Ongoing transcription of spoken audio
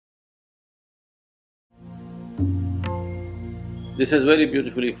This has very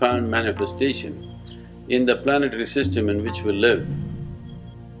beautifully found manifestation in the planetary system in which we live.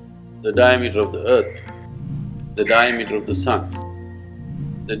 The diameter of the earth, the diameter of the sun,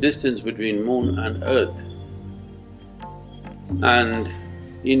 the distance between moon and earth, and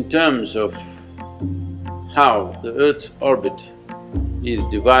in terms of how the earth's orbit is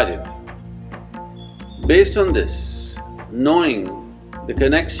divided. Based on this, knowing the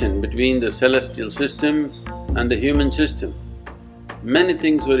connection between the celestial system and the human system, many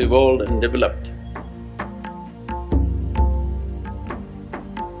things were evolved and developed.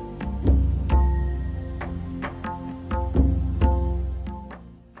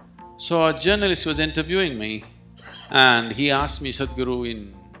 So a journalist was interviewing me and he asked me, Sadhguru,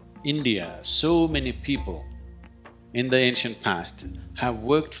 in India, so many people in the ancient past have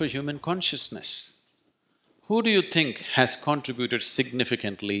worked for human consciousness. Who do you think has contributed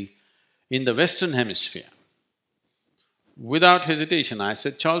significantly in the Western Hemisphere? Without hesitation, I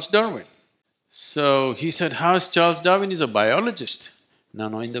said Charles Darwin. So he said, how is Charles Darwin? He's a biologist.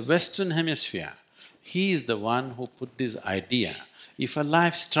 No, in the Western Hemisphere, he is the one who put this idea, if a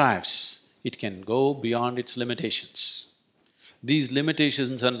life strives, it can go beyond its limitations. These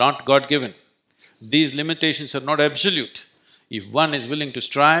limitations are not God-given. These limitations are not absolute. If one is willing to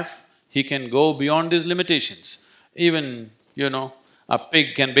strive, he can go beyond these limitations. Even, a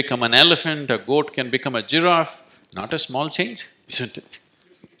pig can become an elephant, a goat can become a giraffe. Not a small change, isn't it?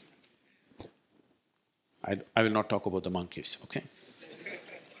 I will not talk about the monkeys, okay?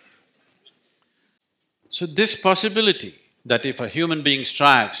 So this possibility that if a human being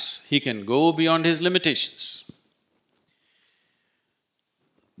strives, he can go beyond his limitations.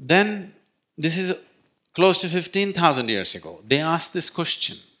 Then, this is close to 15,000 years ago, they asked this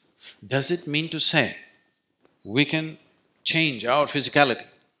question, does it mean to say we can change our physicality,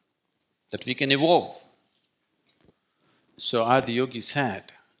 that we can evolve? So Adiyogi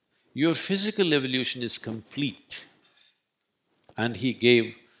said, your physical evolution is complete. And he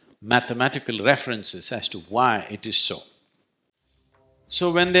gave mathematical references as to why it is so. So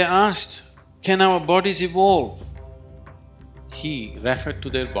when they asked, can our bodies evolve? He referred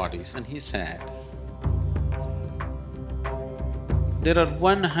to their bodies and he said, there are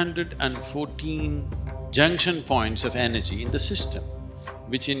 114 junction points of energy in the system,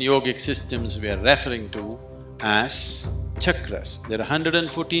 which in yogic systems we are referring to as chakras. There are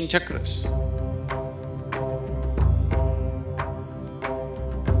 114 chakras.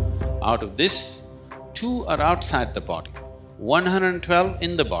 Out of this, 2 are outside the body, 112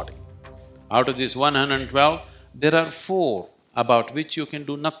 in the body. Out of this 112, there are 4 about which you can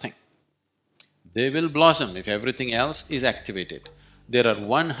do nothing. They will blossom if everything else is activated. There are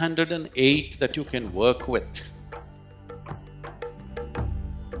 108 that you can work with.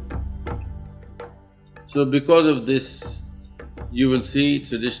 So because of this, you will see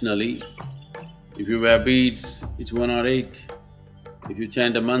traditionally, if you wear beads, it's 108. If you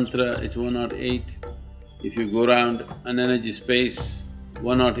chant a mantra, it's 108. If you go around an energy space,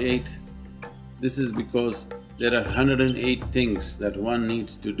 108. This is because there are 108 things that one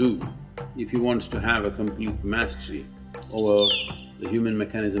needs to do if he wants to have a complete mastery over the human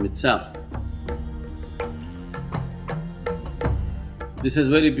mechanism itself. This has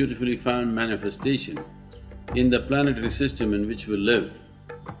very beautifully found manifestation in the planetary system in which we live.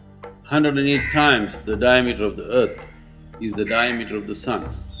 108 times the diameter of the earth is the diameter of the sun.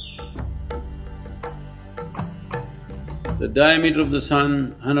 The diameter of the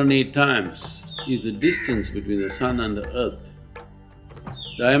sun 108 times is the distance between the sun and the earth.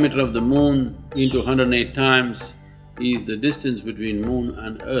 Diameter of the moon into 108 times is the distance between moon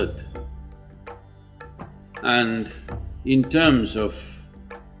and earth. And in terms of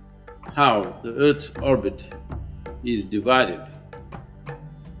how the earth's orbit is divided,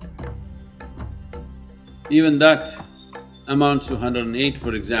 even that amounts to 108.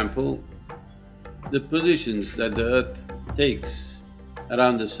 For example, the positions that the earth takes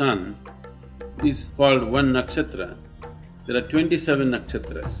around the sun is called one nakshatra. There are 27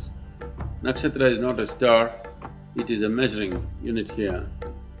 nakshatras. Nakshatra is not a star, it is a measuring unit here.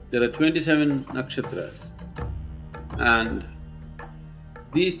 There are 27 nakshatras, and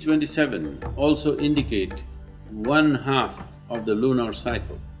these 27 also indicate 1/2 of the lunar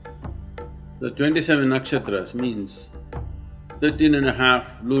cycle. The 27 nakshatras means 13.5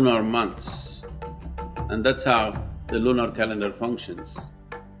 lunar months, and that's how the lunar calendar functions.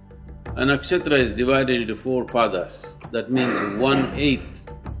 A nakshatra is divided into 4 padas, that means 1/8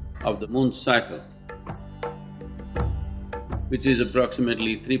 of the moon's cycle, which is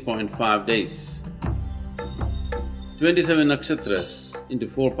approximately 3.5 days. 27 nakshatras into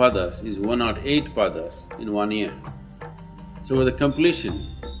 4 padas is 108 padas in 1 year. So with the completion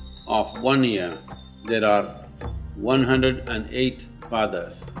of 1 year, there are 108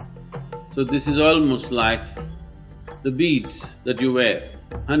 padas. So this is almost like the beads that you wear,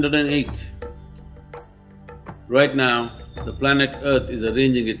 108. Right now, the planet Earth is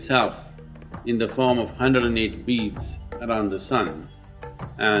arranging itself in the form of 108 beads around the sun,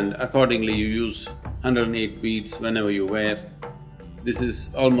 and accordingly you use 108 beads whenever you wear. This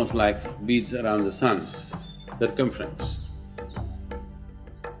is almost like beads around the sun's circumference.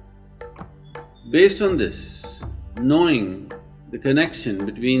 Based on this, knowing the connection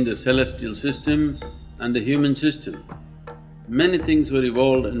between the celestial system and the human system, many things were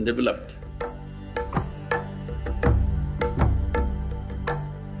evolved and developed.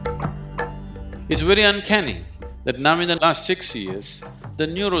 It's very uncanny that now in the last 6 years, the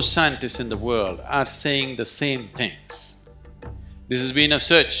neuroscientists in the world are saying the same things. This has been a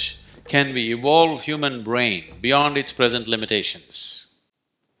search, can we evolve human brain beyond its present limitations?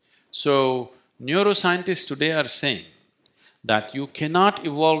 So, neuroscientists today are saying that you cannot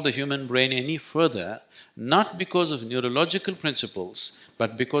evolve the human brain any further, not because of neurological principles,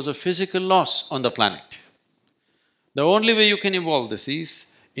 but because of physical laws on the planet. The only way you can evolve this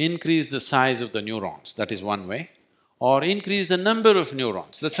is increase the size of the neurons, that is one way, or increase the number of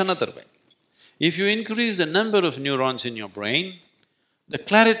neurons, that's another way. If you increase the number of neurons in your brain, the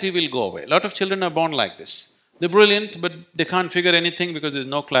clarity will go away. A lot of children are born like this. They're brilliant, but they can't figure anything because there's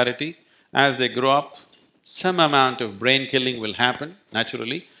no clarity. As they grow up, some amount of brain killing will happen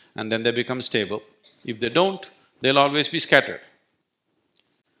naturally, and then they become stable. If they don't, they'll always be scattered.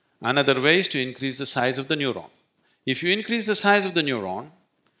 Another way is to increase the size of the neuron. If you increase the size of the neuron,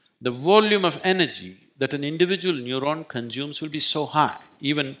 the volume of energy that an individual neuron consumes will be so high.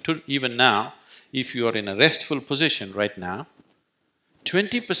 Even now, if you are in a restful position right now,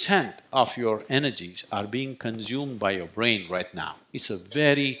 20% of your energies are being consumed by your brain right now. It's a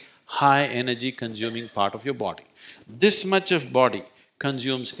very high energy consuming part of your body. This much of body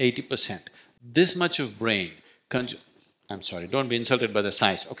consumes 80%. This much of brain I'm sorry, don't be insulted by the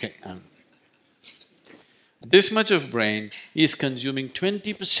size, okay. This much of brain is consuming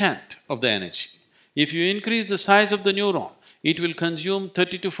 20% of the energy. If you increase the size of the neuron, it will consume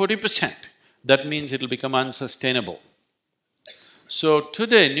 30 to 40%. That means it'll become unsustainable. So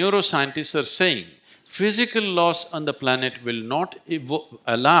today, neuroscientists are saying physical laws on the planet will not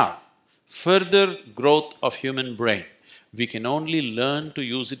allow further growth of human brain. We can only learn to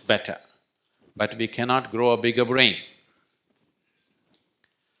use it better, but we cannot grow a bigger brain.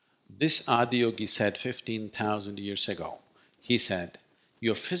 This Adiyogi said 15,000 years ago. He said,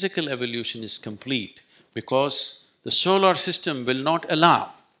 your physical evolution is complete because the solar system will not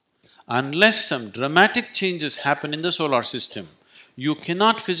allow. Unless some dramatic changes happen in the solar system, you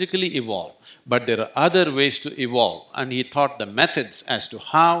cannot physically evolve, but there are other ways to evolve, and he taught the methods as to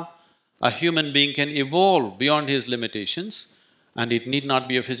how a human being can evolve beyond his limitations, and it need not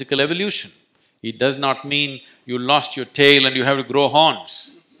be a physical evolution. It does not mean you lost your tail and you have to grow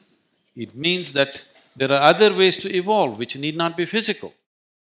horns. It means that there are other ways to evolve which need not be physical.